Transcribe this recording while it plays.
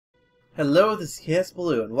Hello, this is KS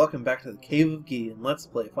Blue, and welcome back to the Cave of Gi and Let's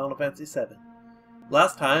Play Final Fantasy VII.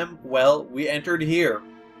 Last time, well, we entered here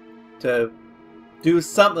to do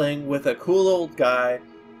something with a cool old guy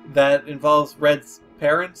that involves Red's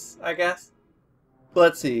parents, I guess?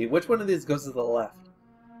 Let's see, which one of these goes to the left?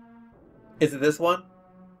 Is it this one?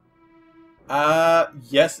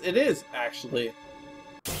 Yes it is, actually.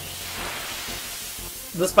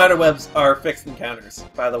 The spider webs are fixed encounters,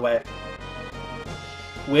 by the way.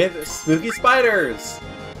 With spooky spiders!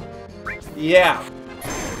 Yeah.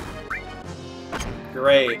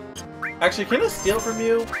 Great. Actually, can I steal from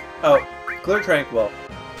you? Oh, Clear Tranquil.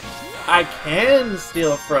 I can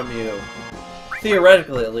steal from you.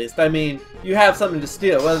 Theoretically, at least. I mean, you have something to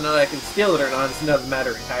steal. Whether or not I can steal it or not is another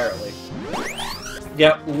matter entirely.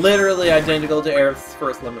 Yep, literally identical to Aerith's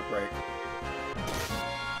first limit break.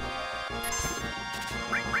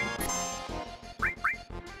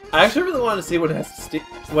 I actually really want to see what it has to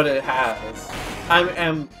what it has. I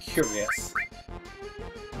am curious.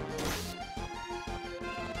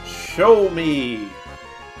 Show me.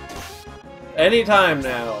 Anytime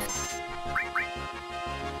now.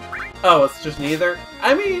 Oh, it's just neither?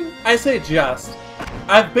 I mean, I say just.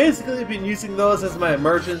 I've basically been using those as my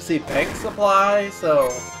emergency bank supply,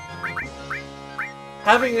 so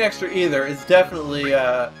having an extra either is definitely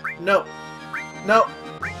no.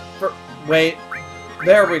 Wait.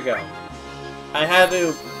 There we go. I had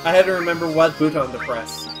to remember what button to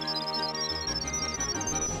press.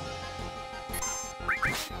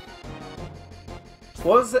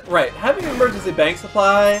 What was it? Right, having an emergency bank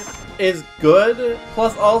supply is good,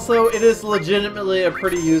 plus also it is legitimately a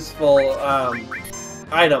pretty useful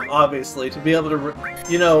item, obviously, to be able to,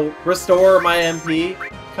 you know, restore my MP.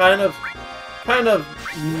 Kind of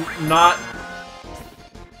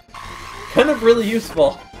really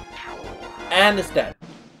useful. And it's dead.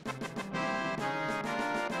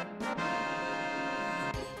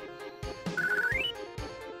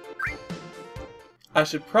 I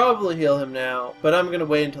should probably heal him now, but I'm gonna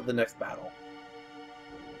wait until the next battle.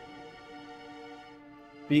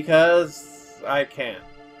 Because I can.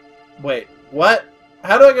 Wait, what?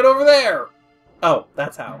 How do I get over there? Oh,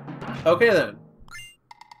 that's how. Okay then.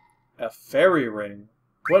 A fairy ring.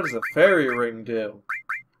 What does a fairy ring do?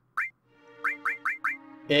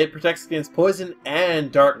 It protects against poison and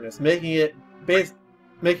darkness, making it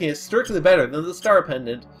strictly better than the Star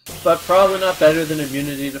Pendant, but probably not better than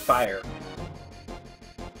immunity to fire.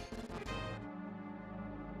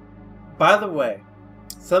 By the way,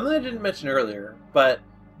 something I didn't mention earlier, but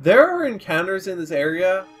there are encounters in this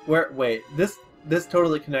area where... Wait, this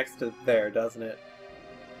totally connects to there, doesn't it?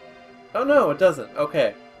 Oh no, it doesn't.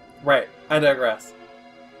 Okay. Right, I digress.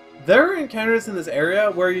 There are encounters in this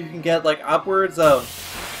area where you can get, like, upwards of...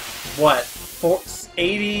 What?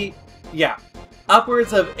 80? Yeah.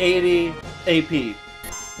 Upwards of 80 AP.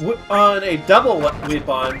 On a double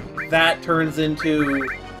weapon, that turns into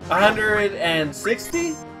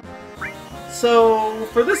 160? So,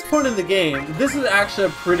 for this point in the game, this is actually a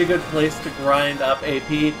pretty good place to grind up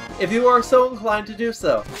AP if you are so inclined to do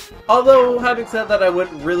so. Although, having said that, I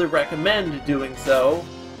wouldn't really recommend doing so.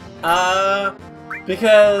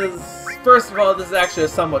 Because, first of all, this is actually a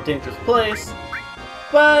somewhat dangerous place.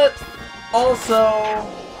 But, also...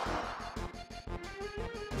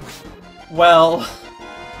 Well...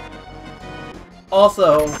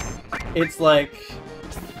 Also, it's like...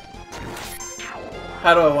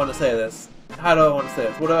 How do I want to say this? What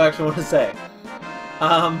do I actually want to say?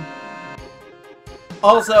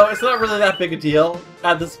 Also, it's not really that big a deal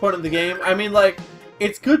at this point in the game. I mean, like,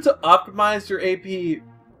 it's good to optimize your AP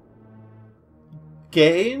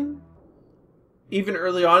gain, even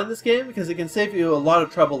early on in this game, because it can save you a lot of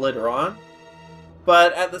trouble later on.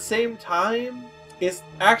 But at the same time, it's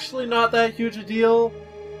actually not that huge a deal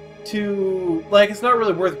to... Like, it's not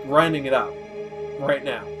really worth grinding it up right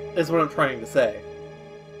now, is what I'm trying to say.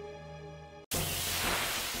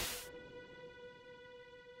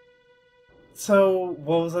 So,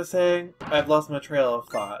 what was I saying? I've lost my trail of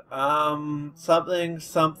thought.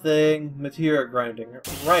 Something, materia grinding.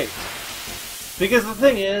 Right. Because the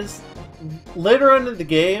thing is, later on in the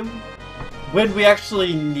game, when we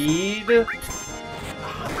actually need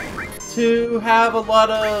to have a lot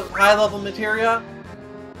of high-level materia,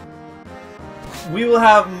 we will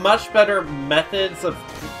have much better methods of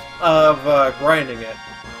grinding it.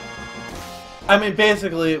 I mean,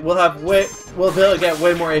 basically, we'll be able to get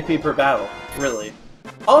way more AP per battle, really.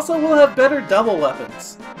 Also, we'll have better double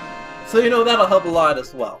weapons. So, you know, that'll help a lot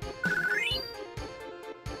as well.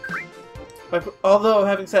 Although,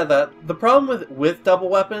 having said that, the problem with double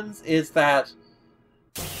weapons is that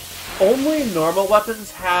only normal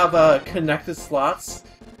weapons have connected slots.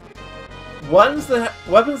 weapons that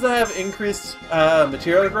have increased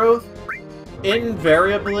material growth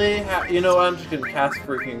invariably you know, I'm just gonna cast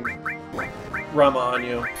freaking Rama on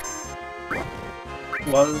you.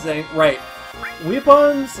 What was I saying? Right.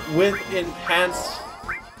 Weapons with enhanced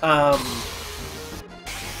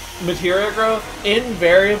material growth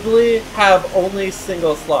invariably have only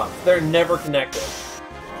single slots. They're never connected.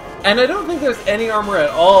 And I don't think there's any armor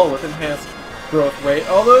at all with enhanced growth rate,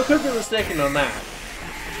 although I could be mistaken on that.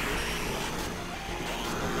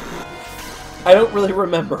 I don't really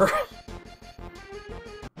remember.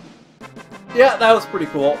 Yeah, that was pretty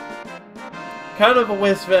cool. Kind of a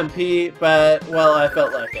waste of MP, but, well, I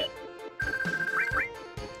felt like it.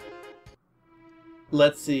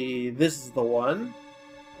 Let's see, this is the one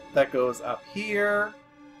that goes up here.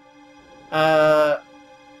 I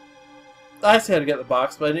see how to get the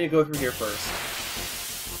box, but I need to go through here first.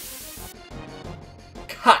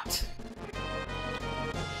 Cut!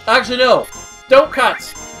 Actually, no! Don't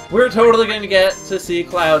cut! We're totally going to get to see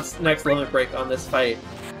Cloud's next limit break on this fight.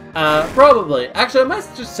 Probably. Actually, I might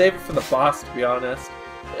just save it for the boss, to be honest.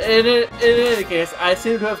 In any case, I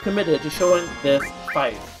seem to have committed to showing this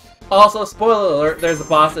fight. Also, spoiler alert, there's a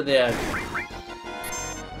boss at the end.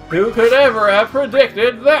 Who could ever have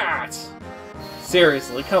predicted that?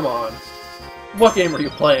 Seriously, come on. What game are you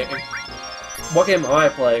playing? What game am I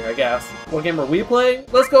playing, I guess? What game are we playing?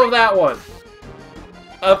 Let's go with that one!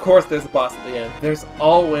 Of course there's a boss at the end. There's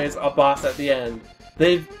always a boss at the end.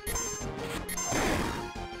 They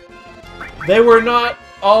were not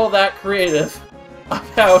all that creative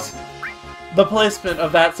about the placement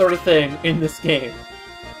of that sort of thing in this game.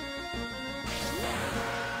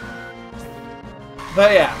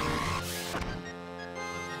 But yeah.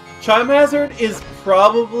 Chime Hazard is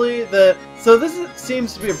probably the... So this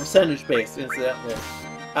seems to be a percentage-based, incidentally.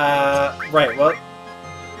 Right, well...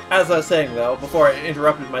 As I was saying, though, before I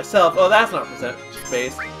interrupted myself... Oh, that's not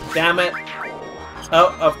percentage-based. Damn it.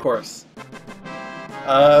 Oh, of course.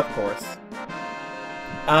 Of course.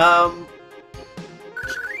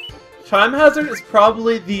 Chime Hazard is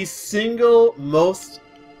probably the single most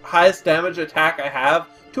highest damage attack I have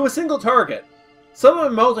to a single target. Some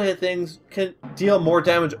of my multi-hit things can deal more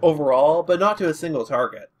damage overall, but not to a single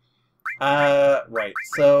target. Right,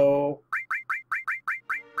 so...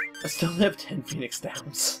 I still only have 10 Phoenix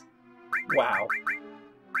Downs. Wow.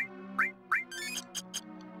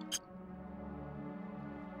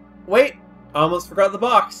 Wait! I almost forgot the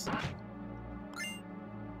box.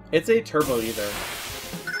 It's a Turbo Ether.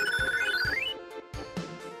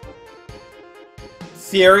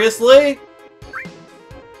 Seriously?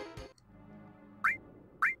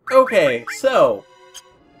 Okay, so...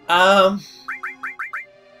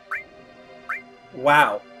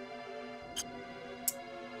 Wow.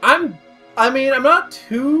 I'm not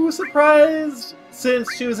too surprised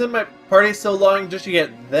since she was in my party so long just to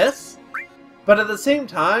get this. But at the same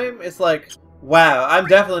time, it's like, wow, I'm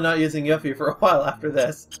definitely not using Yuffie for a while after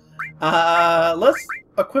this. Let's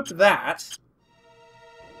equip that.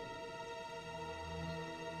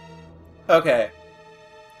 Okay.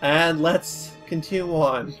 And let's continue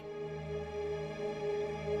on.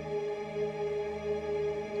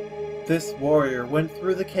 This warrior went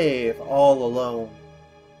through the cave all alone,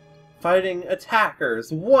 fighting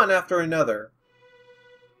attackers one after another.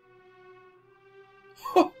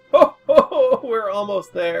 Ho ho ho! We're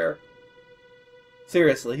almost there.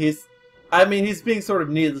 Seriously, he's being sort of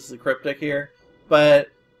needlessly cryptic here, but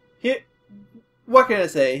what can I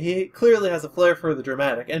say? He clearly has a flair for the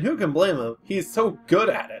dramatic, and who can blame him? He's so good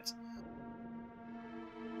at it.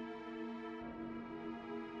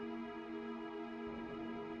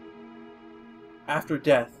 After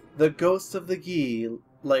death, the ghosts of the Gi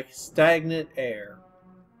like stagnant air.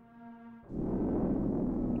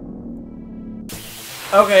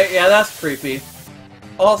 Okay, yeah, that's creepy.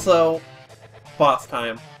 Also, boss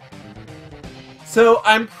time. So,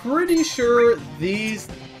 I'm pretty sure these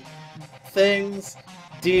things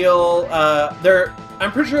deal,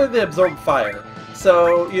 I'm pretty sure they absorb fire.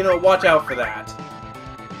 So, you know, watch out for that.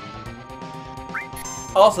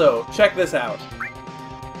 Also, check this out.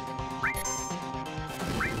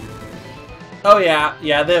 Oh yeah,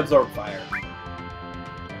 they absorb fire.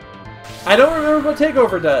 I don't remember what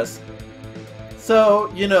Takeover does.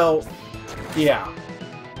 So, you know, yeah.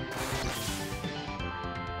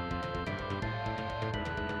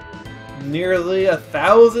 Nearly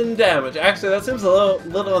 1,000 damage. Actually, that seems a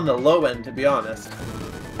little on the low end, to be honest.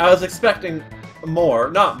 I was expecting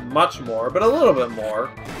more. Not much more, but a little bit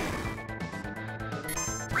more.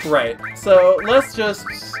 Right. So, let's just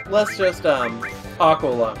Aqua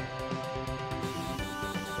Lung.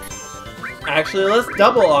 Actually, let's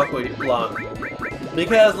double Aqua Lung.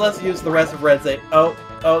 Because let's use the rest of Red's A.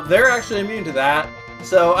 Oh, they're actually immune to that.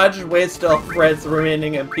 So I just waste all Red's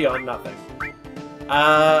remaining MP on nothing.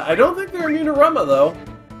 I don't think they're immune to Rumma, though.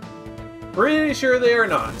 Pretty sure they are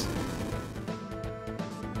not.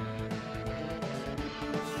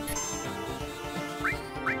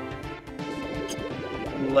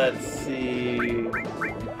 Let's see...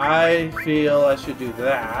 I feel I should do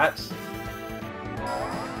that.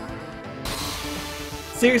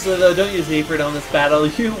 Seriously though, don't use Ifrit on this battle.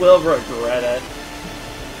 You will regret it.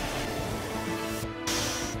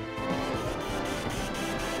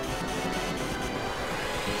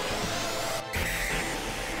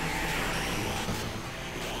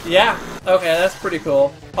 Yeah, okay, that's pretty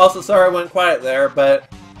cool. Also, sorry I went quiet there,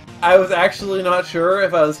 but I was actually not sure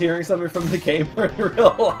if I was hearing something from the game or in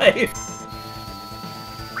real life.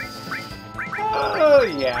 Oh,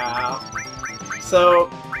 yeah. So,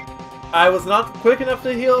 I was not quick enough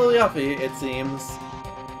to heal Yuffie, it seems.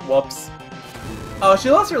 Whoops. Oh, she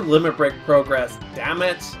lost her limit break progress. Damn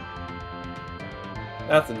it.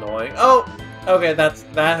 That's annoying. Oh, okay, that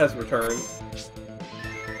has returned.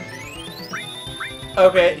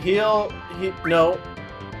 Okay, no.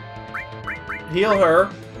 Heal her.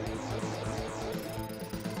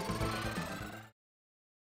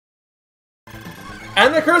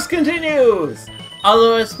 And the curse continues!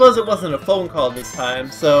 Although I suppose it wasn't a phone call this time,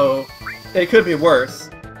 so it could be worse.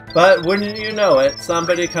 But wouldn't you know it,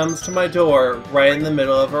 somebody comes to my door right in the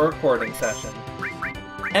middle of a recording session.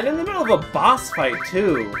 And in the middle of a boss fight,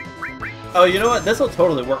 too. Oh, you know what? This will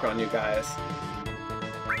totally work on you guys.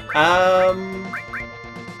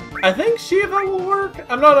 I think Shiva will work?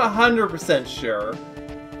 I'm not 100% sure.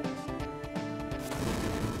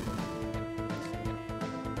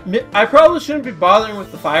 I probably shouldn't be bothering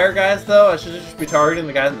with the fire guys, though. I should just be targeting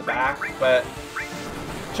the guys in the back, but...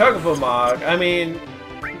 Chugabumog, I mean...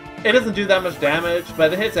 It doesn't do that much damage,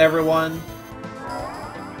 but it hits everyone.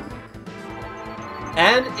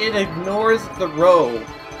 And it ignores the row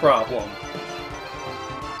problem.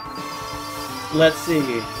 Let's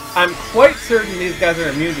see. I'm quite certain these guys are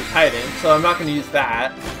immune to Titan, so I'm not going to use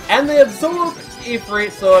that. And they absorb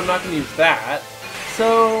Ifrit, so I'm not going to use that.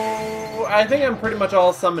 So I think I'm pretty much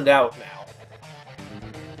all summoned out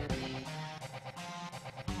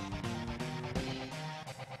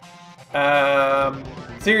now.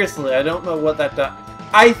 Seriously, I don't know what that does.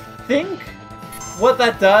 I think what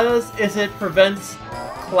that does is it prevents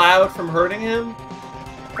Cloud from hurting him.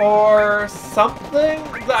 Or something?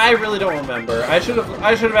 I really don't remember. I should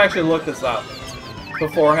have actually looked this up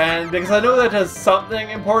beforehand, because I know that does something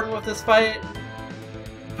important with this fight.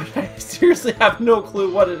 But I seriously have no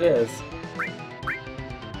clue what it is.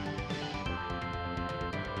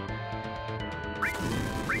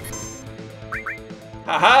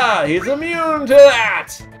 Haha! He's immune to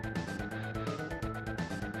that!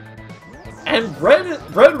 And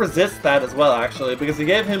Red resists that as well, actually, because he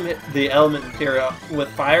gave him the element material with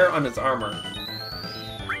fire on his armor.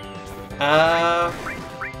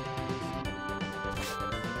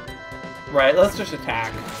 Right, let's just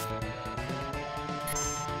attack.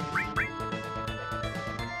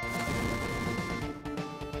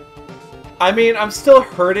 I mean, I'm still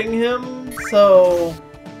hurting him, so...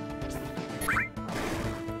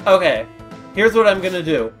 Okay, here's what I'm gonna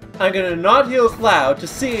do. I'm gonna not heal Cloud to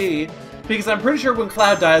see... Because I'm pretty sure when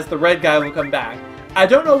Cloud dies, the red guy will come back. I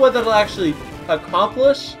don't know what that'll actually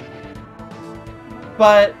accomplish,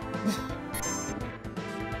 but...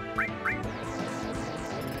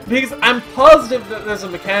 because I'm positive that there's a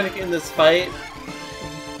mechanic in this fight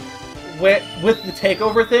with the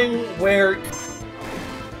takeover thing where...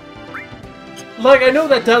 Like, I know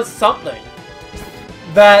that does something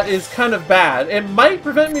that is kind of bad. It might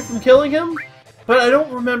prevent me from killing him, but I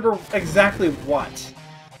don't remember exactly what.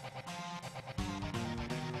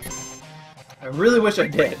 I really wish I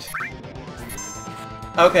did.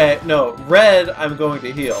 Okay, no. Red, I'm going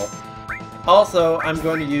to heal. Also, I'm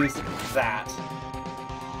going to use that.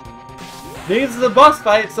 Because it's a boss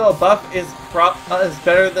fight, so a buff is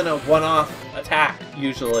better than a one-off attack,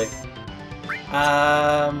 usually.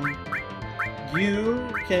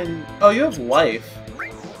 You can... Oh, you have life.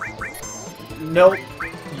 Nope.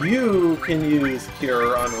 You can use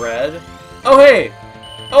Cure on Red. Oh, hey!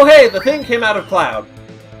 Oh, hey! The thing came out of Cloud.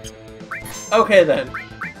 Okay, then.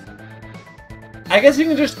 I guess you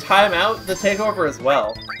can just time out the takeover as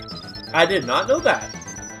well. I did not know that.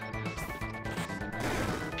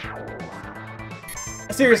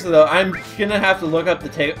 Seriously, though, I'm gonna have to look up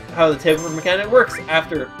how the takeover mechanic works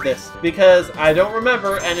after this, because I don't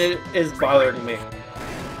remember, and it is bothering me.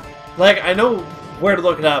 Like, I know where to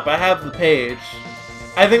look it up. I have the page,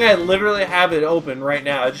 I think I literally have it open right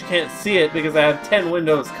now. I just can't see it because I have 10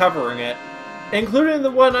 windows covering it. Including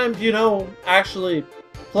the one I'm, you know, actually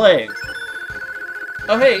playing.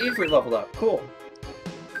 Oh hey, Ifrit leveled up. Cool.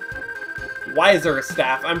 Wiser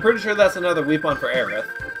Staff. I'm pretty sure that's another weapon for Aerith.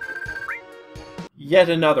 Yet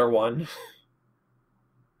another one.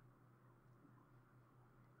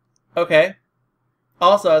 Okay.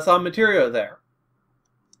 Also, I saw Materia there.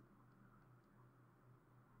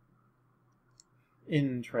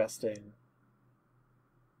 Interesting.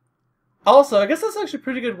 Also, I guess that's actually a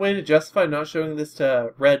pretty good way to justify not showing this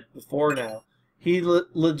to Red before now. He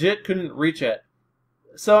legit couldn't reach it.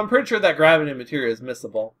 So I'm pretty sure that gravity material is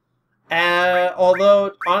missable.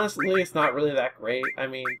 Although, honestly, it's not really that great. I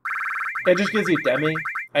mean, it just gives you Demi,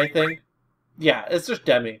 I think. Yeah, it's just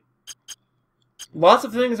Demi. Lots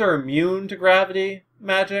of things are immune to gravity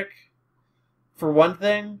magic, for one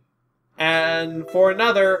thing. And for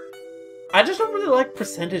another, I just don't really like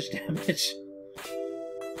percentage damage.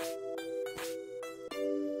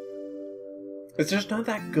 It's just not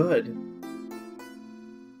that good.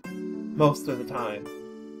 Most of the time.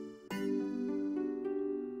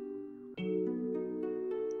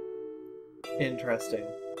 Interesting.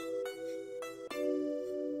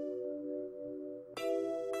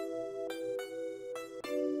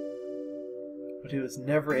 But he was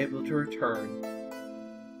never able to return.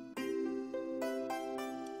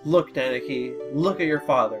 Look, Nanaki, look at your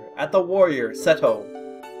father, at the warrior, Seto.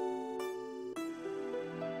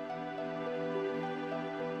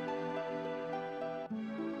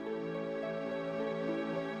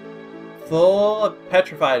 Full of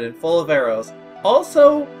petrified and full of arrows.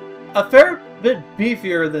 Also, a fair bit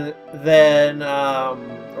beefier than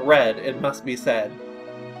Red, it must be said.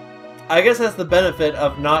 I guess that's the benefit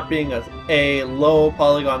of not being a low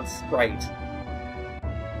polygon sprite.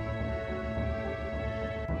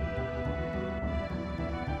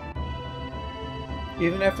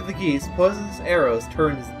 Even after the geese, poisonous arrows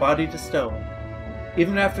turned his body to stone.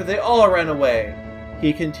 Even after they all ran away,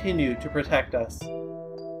 he continued to protect us.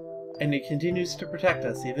 And he continues to protect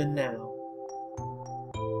us even now.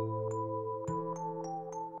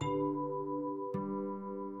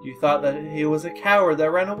 You thought that he was a coward that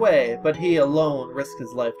ran away, but he alone risked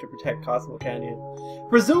his life to protect Cosmo Canyon.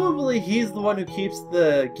 Presumably he's the one who keeps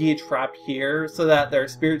the Gi trapped here so that their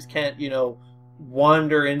spirits can't, you know,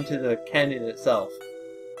 wander into the canyon itself.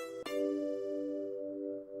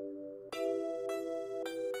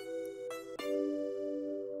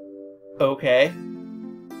 Okay.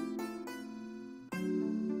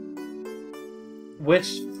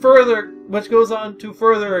 Which goes on to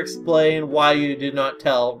further explain why you did not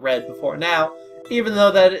tell Red before now, even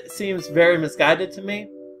though that it seems very misguided to me.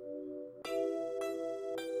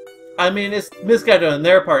 I mean, it's misguided on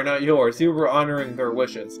their part, not yours. You were honoring their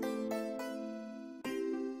wishes.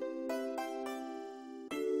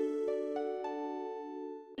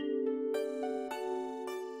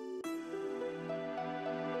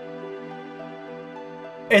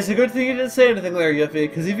 It's a good thing you didn't say anything there, Yuffie,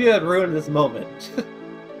 because if you had ruined this moment.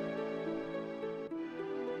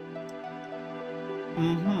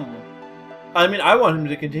 I mean, I want him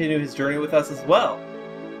to continue his journey with us as well.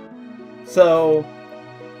 So...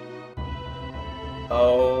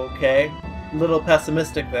 okay. Little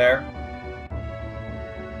pessimistic there.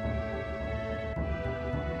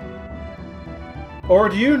 Or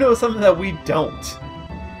do you know something that we don't?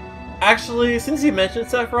 Actually, since you mentioned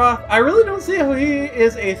Sephiroth, I really don't see how he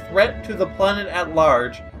is a threat to the planet at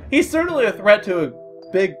large. He's certainly a threat to a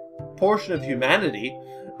big portion of humanity,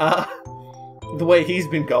 the way he's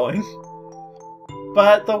been going.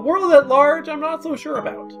 But the world at large, I'm not so sure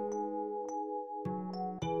about.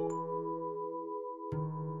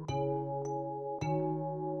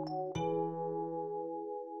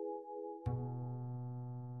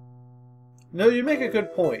 No, you make a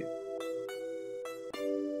good point.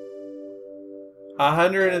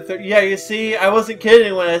 130. Yeah, you see, I wasn't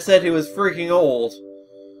kidding when I said he was freaking old.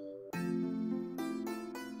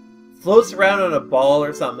 Floats around on a ball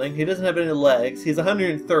or something. He doesn't have any legs. He's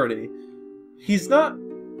 130. He's not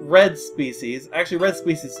Red species. Actually, Red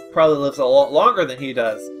species probably lives a lot longer than he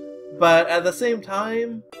does. But at the same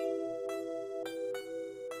time...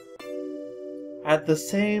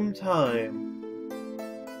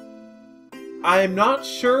 I'm not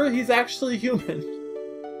sure he's actually human.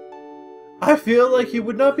 I feel like he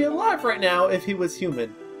would not be alive right now if he was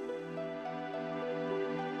human.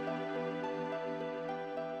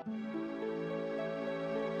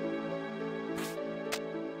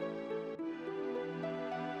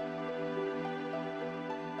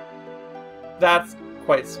 That's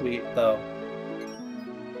quite sweet, though.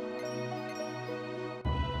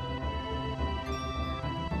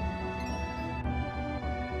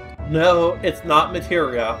 No, it's not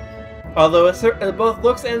materia. Although it both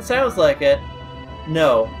looks and sounds like it.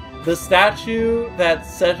 No. The statue that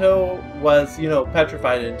Seto was, you know,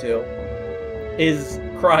 petrified into is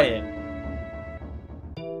crying.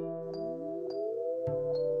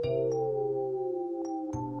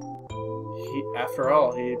 After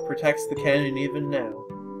all, he protects the canyon even now.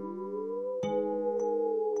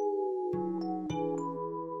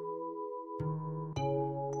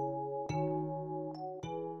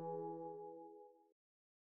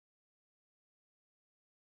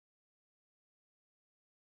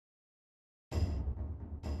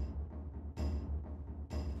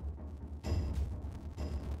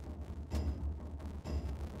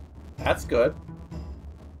 That's good.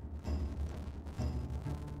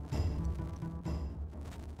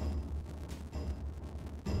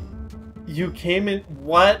 You came in...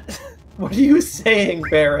 What? What are you saying,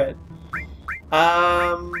 Barrett?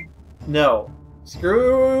 No.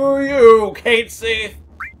 Screw you, Kate Seath!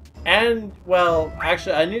 And, well,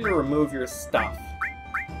 actually, I need to remove your stuff.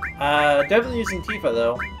 Definitely using Tifa,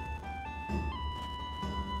 though.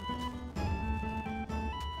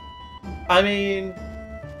 I mean...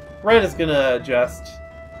 Red is gonna just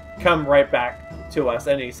come right back to us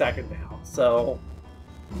any second now, so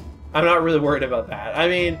I'm not really worried about that. I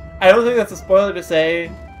mean, I don't think that's a spoiler to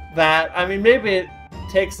say that. I mean, maybe it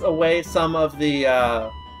takes away some of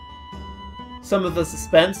the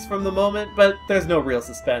suspense from the moment, but there's no real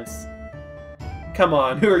suspense. Come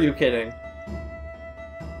on, who are you kidding?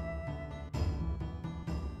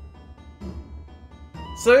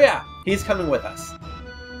 So yeah, he's coming with us.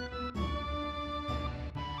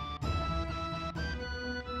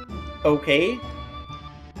 Okay.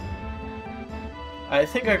 I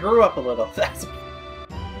think I grew up a little.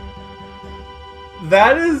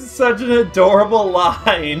 That is such an adorable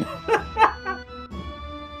line.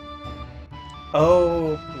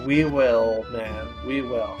 Oh, we will, man. We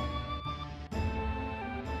will.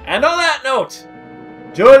 And on that note,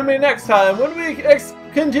 join me next time when we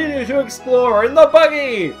continue to explore in the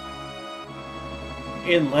buggy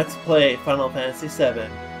in Let's Play Final Fantasy VII.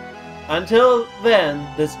 Until then,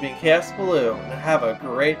 this has been Chaos Balloon. Have a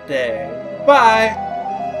great day. Bye!